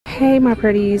Hey my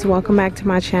pretties, welcome back to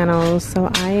my channel. So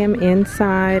I am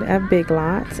inside of Big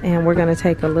Lots and we're going to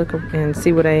take a look and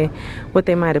see what they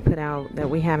might have put out that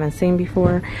we haven't seen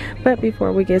before. But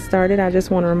before we get started, I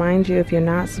just want to remind you, if you're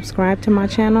not subscribed to my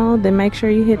channel, then make sure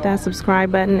you hit that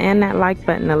subscribe button and that like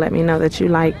button to let me know that you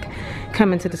like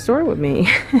coming to the store with me.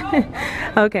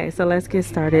 Okay, so let's get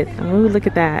started. Oh, look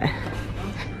at that.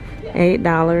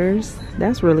 $8.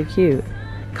 That's really cute.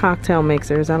 Cocktail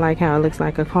mixers. I like how it looks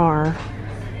like a car.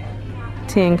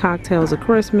 10 cocktails of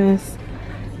Christmas,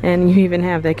 and you even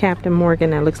have the Captain Morgan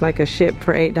that looks like a ship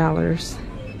for $8.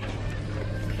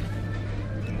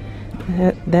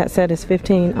 That set is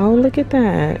 $15. Oh, look at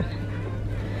that.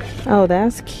 Oh,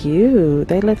 that's cute.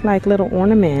 They look like little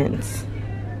ornaments.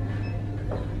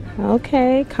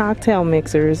 Okay, cocktail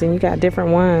mixers, and you got different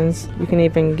ones. You can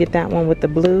even get that one with the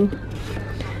blue.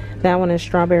 That one is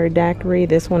strawberry daiquiri.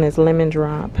 This one is lemon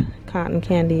drop, cotton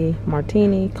candy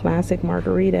martini, classic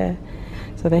margarita.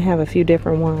 So they have a few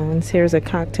different ones. Here's a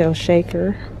cocktail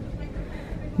shaker.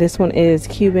 This one is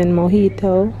Cuban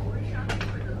mojito,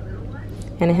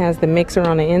 and it has the mixer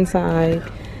on the inside.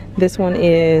 This one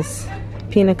is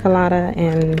pina colada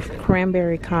and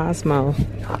cranberry Cosmo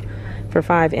for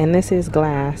 $5, and this is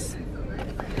glass.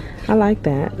 I like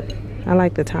that. I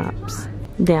like the tops.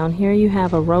 Down here you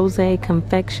have a rosé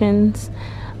confections.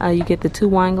 You get the 2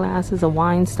 wine glasses, a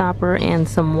wine stopper, and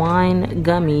some wine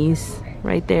gummies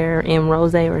right there in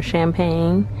rosé or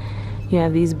champagne. You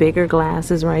have these bigger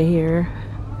glasses right here.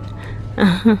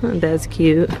 That's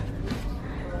cute.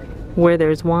 Where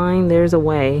there's wine, there's a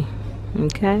way.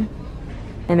 Okay.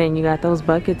 And then you got those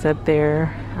buckets up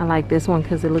there. I like this one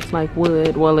because it looks like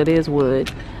wood. Well, it is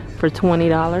wood, for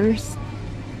 $20.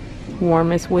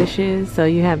 Warmest wishes. So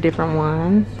you have different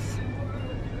ones.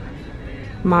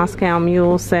 Moscow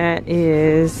Mule set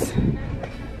is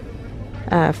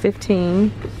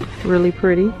 $15. Really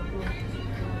pretty.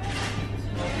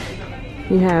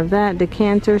 You have that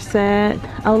decanter set.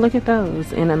 Oh, look at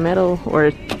those in a metal, or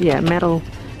yeah, metal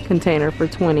container for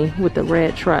 $20 with the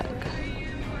red truck.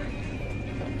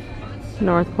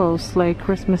 North Pole Sleigh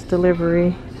Christmas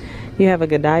delivery. You have a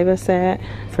Godiva set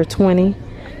for $20.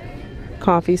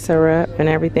 Coffee syrup and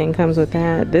everything comes with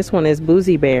that. This one is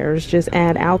Boozy Bears. Just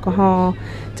add alcohol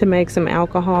to make some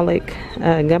alcoholic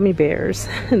gummy bears.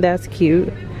 That's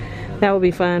cute. That would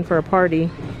be fun for a party.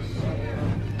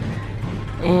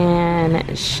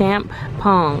 And Champ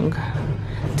Pong.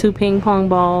 2 ping pong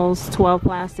balls, 12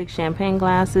 plastic champagne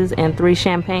glasses, and 3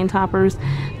 champagne toppers.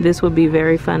 This would be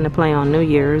very fun to play on New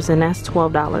Year's, and that's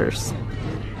 $12.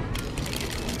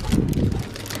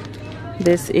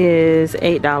 This is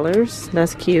 $8.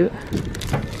 That's cute.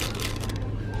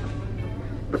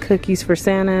 Cookies for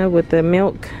Santa with the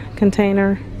milk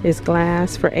container is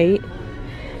glass for $8.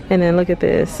 And then look at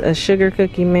this, a sugar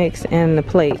cookie mix and the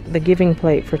plate, the giving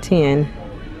plate for $10.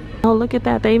 Oh, look at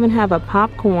that. They even have a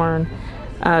popcorn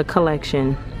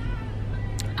collection.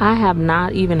 I have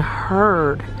not even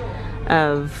heard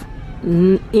of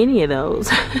any of those.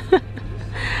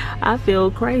 I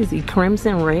feel crazy.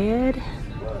 Crimson Red,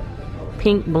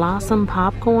 Pink Blossom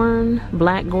popcorn,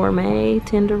 Black Gourmet,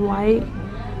 Tender White.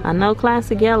 I know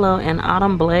Classic Yellow and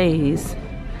Autumn Blaze.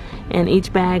 And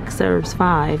each bag serves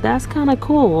 5. That's kind of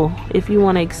cool if you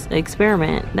want to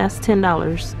experiment. That's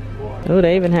 $10. Oh,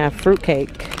 they even have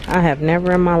fruitcake. I have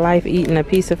never in my life eaten a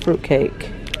piece of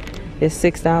fruitcake. It's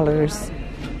 $6.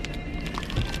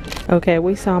 Okay,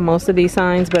 we saw most of these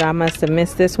signs, but I must have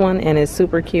missed this one, and it's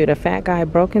super cute. A fat guy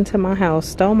broke into my house,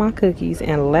 stole my cookies,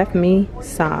 and left me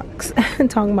socks.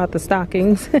 Talking about the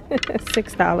stockings.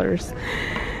 $6.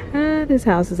 This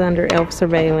house is under elf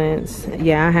surveillance.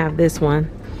 Yeah, I have this one.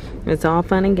 It's all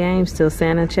fun and games till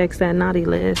Santa checks that naughty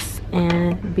list.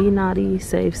 And be naughty,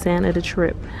 save Santa the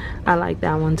trip. I like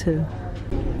that one too.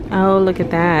 Oh, look at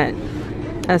that.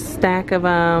 A stack of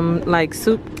like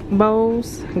soup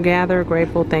bowls. Gather,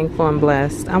 grateful, thankful, and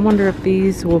blessed. I wonder if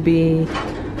these will be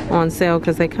on sale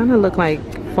because they kind of look like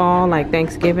fall, like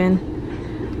Thanksgiving.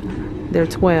 They're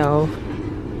 $12.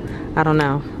 I don't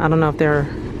know. I don't know if they're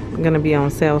gonna be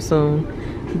on sale soon.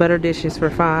 Butter dishes for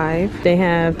 $5. They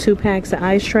have 2 packs of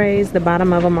ice trays. The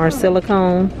bottom of them are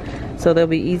silicone, so they'll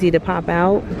be easy to pop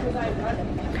out.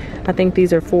 I think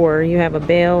these are 4. You have a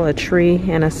bell, a tree,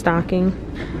 and a stocking.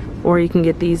 Or you can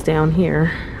get these down here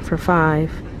for $5.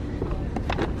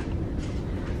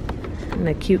 And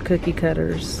the cute cookie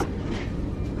cutters.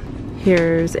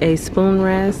 Here's a spoon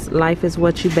rest. Life is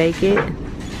what you bake it.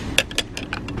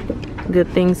 Good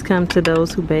things come to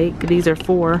those who bake. These are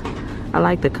 4. I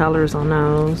like the colors on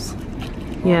those.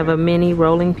 You have a mini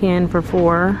rolling pin for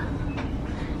 4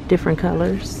 different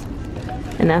colors.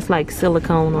 And that's like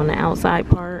silicone on the outside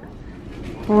part.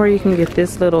 Or you can get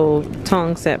this little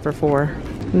tongue set for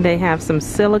 $4. They have some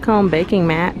silicone baking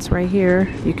mats right here.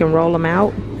 You can roll them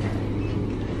out.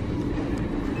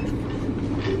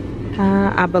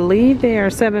 I believe they are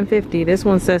 $7.50. This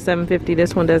one says $7.50.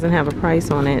 This one doesn't have a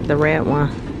price on it, the red one.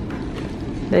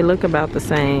 They look about the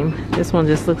same. This one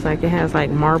just looks like it has like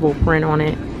marble print on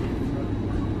it.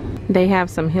 They have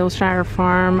some Hillshire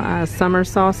Farm summer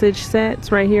sausage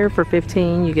sets right here for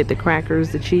 $15. You get the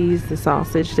crackers, the cheese, the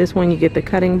sausage. This one you get the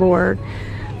cutting board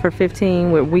for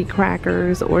 $15 with wheat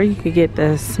crackers, or you could get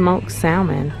the smoked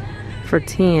salmon for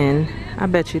 $10. I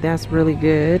bet you that's really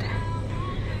good.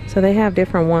 So they have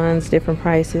different ones, different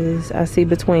prices. I see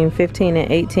between $15 and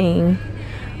 $18.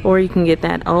 Or you can get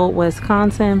that Old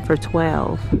Wisconsin for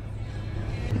 $12.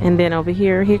 And then over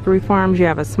here, Hickory Farms, you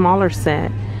have a smaller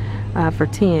set for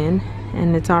 $10,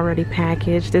 and it's already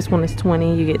packaged. This one is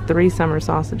 $20. You get 3 summer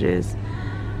sausages.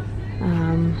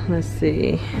 Let's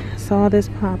see. Saw this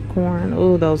popcorn.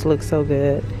 Oh, those look so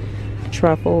good.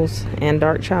 Truffles and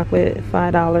dark chocolate,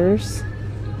 $5.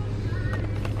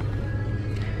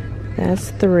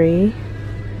 That's 3.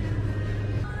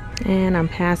 And I'm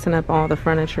passing up all the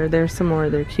furniture. There's some more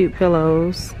of their cute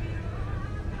pillows.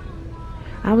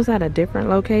 I was at a different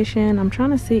location. I'm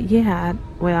trying to see. Yeah,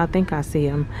 well, I think I see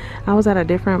them. I was at a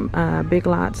different Big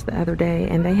Lots the other day,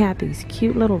 and they had these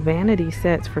cute little vanity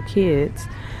sets for kids.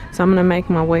 So I'm gonna make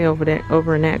my way over there,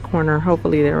 over in that corner.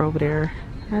 Hopefully they're over there.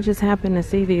 I just happened to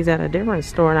see these at a different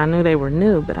store, and I knew they were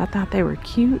new, but I thought they were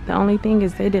cute. The only thing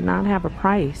is they did not have a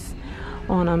price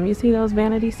on them. You see those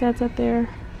vanity sets up there?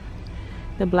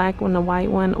 The black one, the white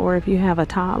one, or if you have a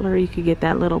toddler, you could get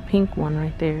that little pink one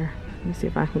right there. Let me see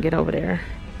if I can get over there.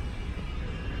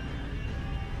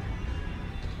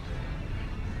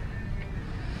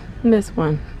 This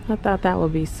one, I thought that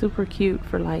would be super cute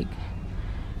for like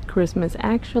Christmas.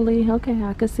 Actually, okay,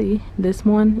 I can see this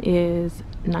one is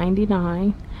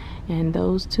 $99, and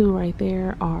those two right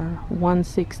there are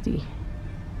 $160.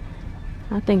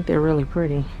 I think they're really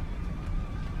pretty.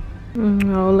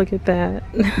 Oh, look at that.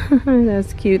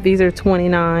 That's cute. These are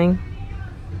 $29.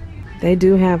 They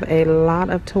do have a lot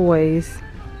of toys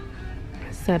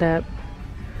set up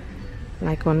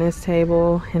like on this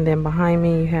table, and then behind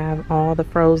me you have all the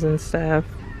Frozen stuff,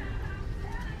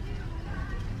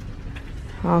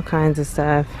 all kinds of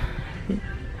stuff,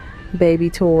 baby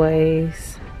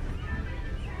toys.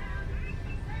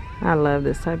 I love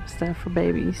this type of stuff for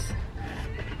babies.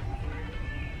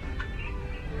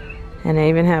 And they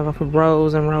even have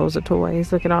rows and rows of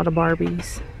toys. Look at all the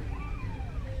Barbies.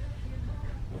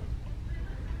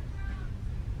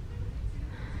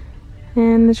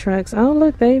 And the trucks. Oh,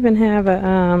 look, they even have a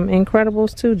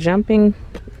Incredibles 2 jumping,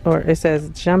 or it says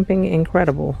Jumping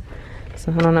Incredible.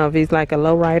 So I don't know if he's like a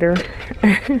low rider.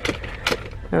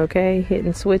 Okay,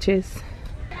 hitting switches.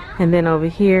 And then over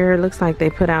here, it looks like they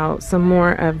put out some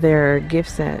more of their gift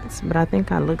sets, but I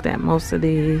think I looked at most of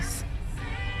these.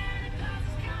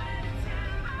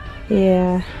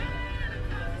 Yeah.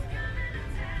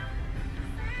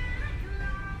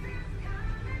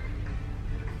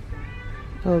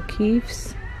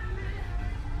 O'Keeffe's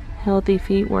Healthy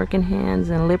Feet, Working Hands,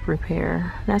 and Lip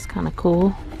Repair. That's kind of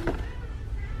cool.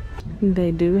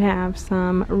 They do have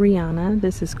some Rihanna.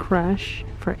 This is Crush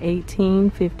for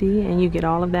 $18.50, and you get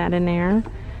all of that in there.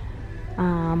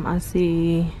 I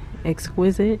see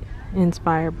Exquisite,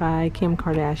 inspired by Kim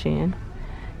Kardashian.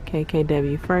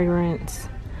 KKW Fragrance.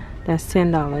 That's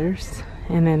 $10.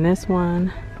 And then this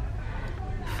one,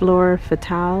 Fleur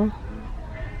Fatale,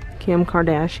 Kim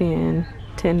Kardashian,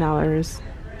 $10.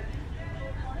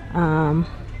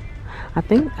 I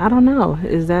think, I don't know,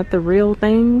 is that the real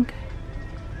thing?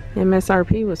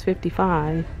 MSRP was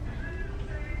 $55.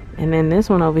 And then this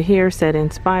one over here said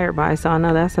inspired by, so I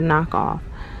know that's a knockoff.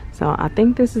 So I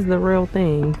think this is the real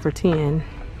thing for $10.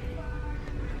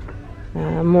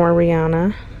 More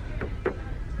Rihanna,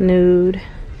 Nude.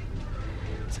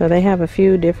 So they have a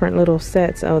few different little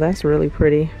sets. Oh, that's really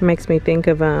pretty. Makes me think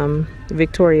of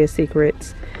Victoria's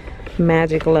Secret's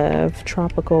Magic Love,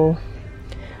 Tropical,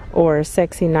 or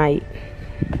Sexy Night.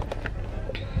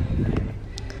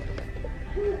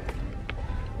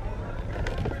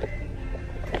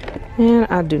 And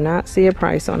I do not see a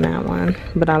price on that one,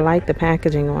 but I like the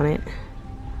packaging on it.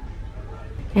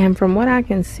 And from what I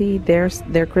can see, their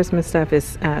Christmas stuff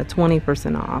is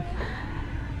 20% off,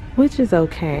 which is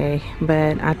okay.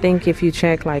 But I think if you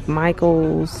check like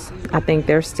Michael's, I think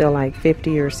they're still like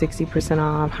 50 or 60%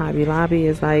 off. Hobby Lobby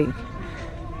is like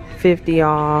 50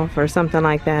 off or something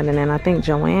like that. And then I think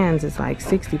Joann's is like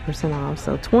 60% off.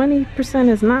 So 20%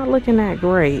 is not looking that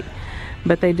great,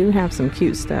 but they do have some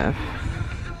cute stuff.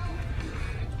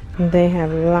 They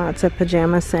have lots of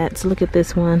pajama sets. Look at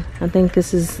this one. I think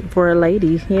this is for a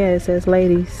lady. Yeah, it says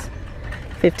ladies.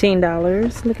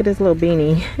 $15. Look at this little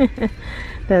beanie.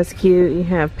 That's cute. You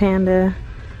have panda.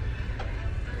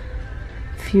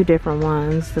 A few different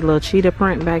ones. The little cheetah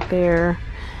print back there.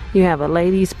 You have a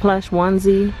ladies plush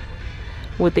onesie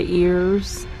with the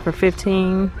ears for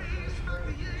 $15.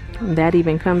 That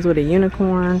even comes with a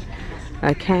unicorn,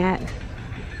 a cat.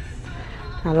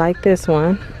 I like this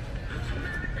one.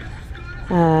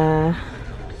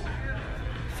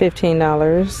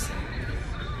 $15.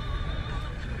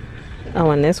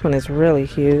 Oh, and this one is really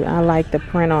cute. I like the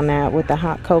print on that with the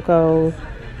hot cocoa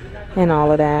and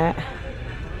all of that.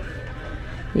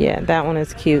 Yeah, that one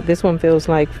is cute. This one feels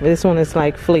like, this one is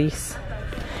like fleece.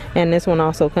 And this one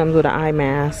also comes with an eye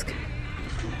mask.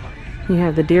 You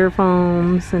have the deer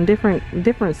foams and different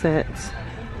sets.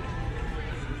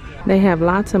 They have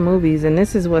lots of movies, and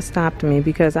this is what stopped me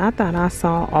because I thought I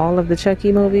saw all of the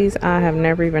Chucky movies. I have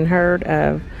never even heard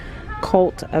of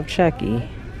Cult of Chucky.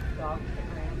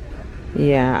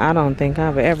 Yeah, I don't think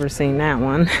I've ever seen that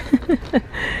one.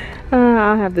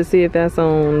 I'll have to see if that's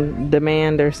on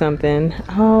demand or something.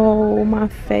 Oh, my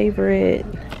favorite.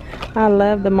 I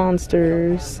love the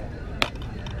monsters.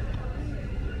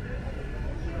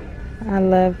 I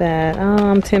love that. Oh,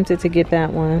 I'm tempted to get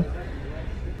that one.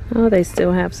 Oh, they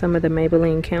still have some of the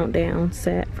Maybelline Countdown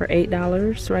set for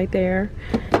 $8 right there.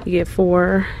 You get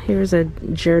 4. Here's a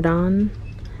Jordan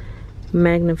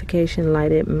magnification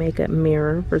lighted makeup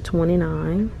mirror for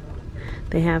 $29.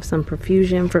 They have some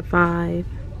Profusion for $5.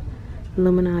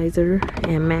 Luminizer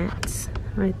and mattes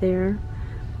right there.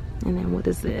 And then what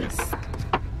is this?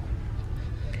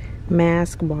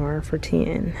 Mask bar for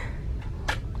 $10.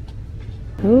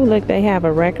 Ooh, look, they have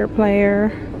a record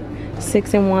player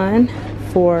 6-in-1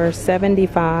 for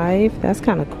 $75. That's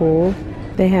kind of cool.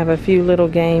 They have a few little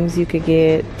games you could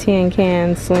get. Tin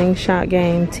can slingshot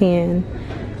game, 10.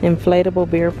 Inflatable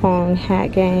beer pong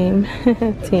hat game,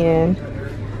 10.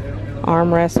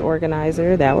 Armrest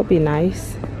organizer, that would be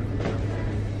nice.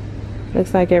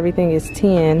 Looks like everything is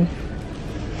 10.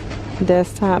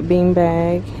 Desktop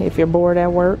beanbag if you're bored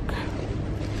at work.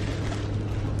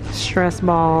 Stress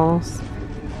balls.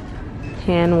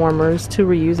 Hand warmers, 2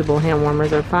 reusable hand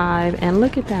warmers are $5. And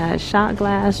look at that, shot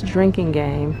glass drinking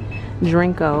game.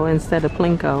 Drinko instead of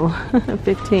Plinko,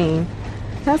 $15.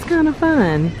 That's kind of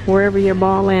fun. Wherever your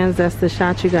ball lands, that's the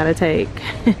shot you gotta take.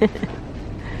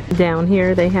 Down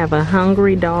here they have a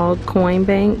Hungry Dog coin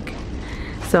bank.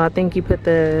 So I think you put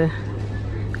the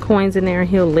coins in there,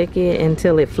 he'll lick it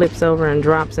until it flips over and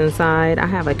drops inside. I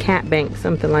have a cat bank,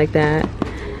 something like that.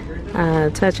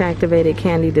 Touch activated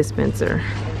candy dispenser.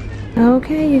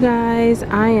 Okay, you guys,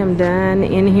 I am done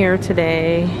in here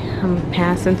today. I'm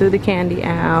passing through the candy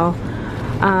aisle.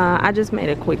 I just made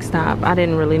a quick stop. I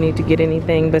didn't really need to get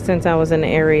anything, but since I was in the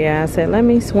area, I said let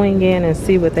me swing in and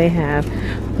see what they have.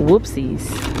 Whoopsies,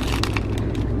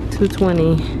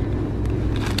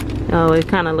 $2.20. Oh, it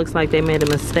kind of looks like they made a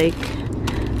mistake,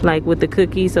 like with the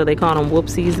cookies, so they call them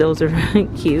whoopsies. Those are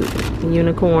cute.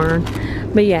 Unicorn.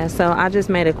 But yeah, so I just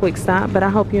made a quick stop, but I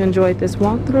hope you enjoyed this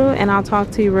walkthrough, and I'll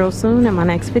talk to you real soon in my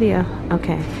next video.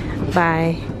 Okay,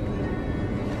 bye.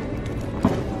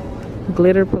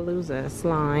 Glitterpalooza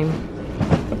slime.